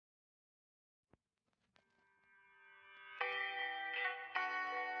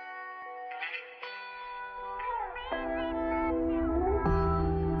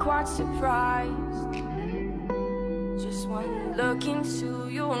not surprised. Just one look into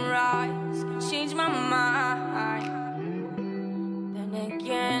your eyes can change my mind. Then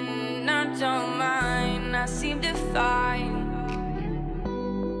again, I don't mind. I seem to find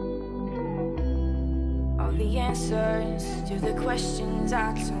all the answers to the questions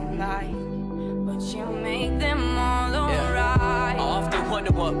I don't like, but you make them all alright. I often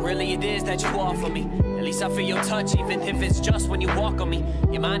wonder what really it is that you offer me. At least I feel your touch, even if it's just when you walk on me.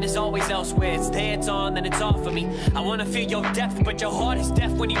 Your mind is always elsewhere, it's there, it's on, then it's off for me. I wanna feel your depth, but your heart is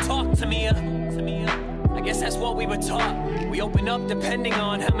deaf when you talk to me. I guess that's what we were taught. We open up depending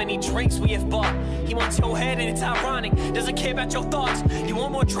on how many drinks we have bought. He wants your head and it's ironic, doesn't care about your thoughts. You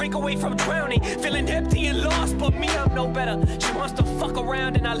want more drink away from drowning, feeling empty and lost. But me, I'm no better. She wants to fuck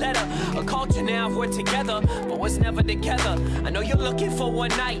around and I let her. A culture now, we're together, but was never together. I know you're looking for one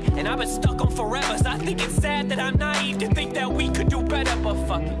night, and I've been stuck on forever. So I think it's sad that I'm naive to think that we could do better. But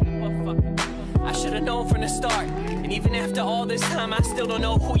fuck it, I should've known from the start. And even after all this time, I still don't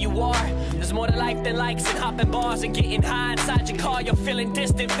know who you are. There's more to life than likes and hopping bars and getting high inside your car. You're feeling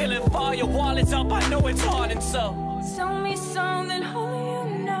distant, feeling far, your wallet's up, I know it's hard. And so tell me something, who you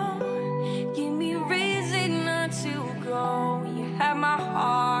know. Give me reason not to go. You have my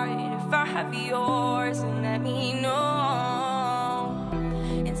heart, if I have yours, and let me know.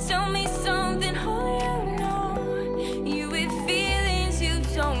 And tell me something, who you know. You with feelings you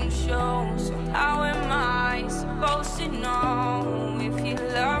don't show. So how am I supposed to know if you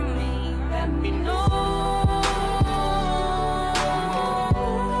love me? Let me know.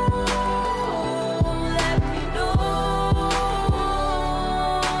 Let me know.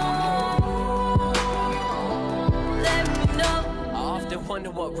 Let me know. I often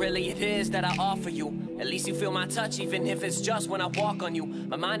wonder what really it is that I offer you. At least you feel my touch, even if it's just when I walk on you.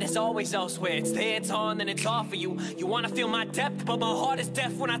 My mind is always elsewhere, it's there, it's on, then it's off for you. You wanna feel my depth, but my heart is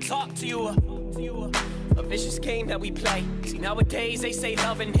deaf when I talk to you. A vicious game that we play. See, nowadays they say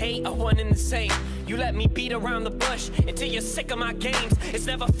love and hate are one and the same. You let me beat around the bush until you're sick of my games. It's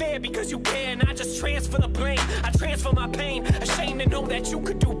never fair because you care and I just transfer the blame. I transfer my pain, ashamed to know that you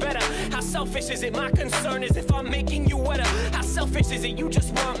could do better. How selfish is it? My concern is if I'm making you wetter. How selfish is it? You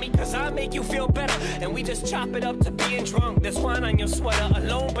just want me cause I make you feel better. And we just chop it up to being drunk. There's wine on your sweater,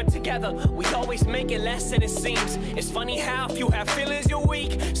 alone but together. We always make it less than it seems. It's funny how if you have feelings you're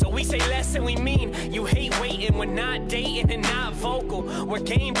weak. So we say less than we mean. You hate waiting, we're not dating and not vocal. We're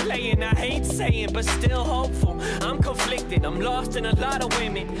game playing, I hate saying, but still hopeful. I'm conflicted, I'm lost in a lot of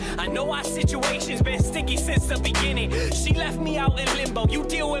women. I know our situation's been sticky since the beginning. She left me out in limbo, you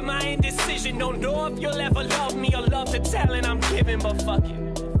deal with my indecision. Don't know if you'll ever love me or love the talent I'm giving, but fuck it.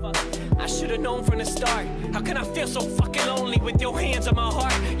 I should've known from the start. How can I feel so fucking lonely with your hands on my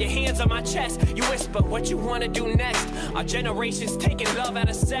heart, your hands on my chest? You whisper what you wanna do next. Our generation's taking love out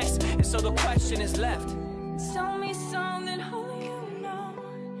of sex, and so the question is left. Tell me something, who you know.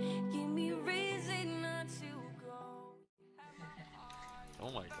 Give me reason not to go.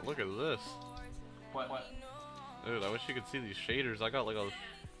 Oh my god, look at this. What? Dude, I wish you could see these shaders. I got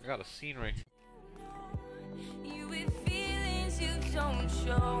a scene right here. You with feelings you don't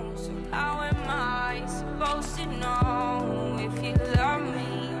show. So how am I supposed to know if you love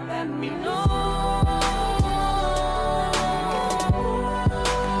me? Let me know.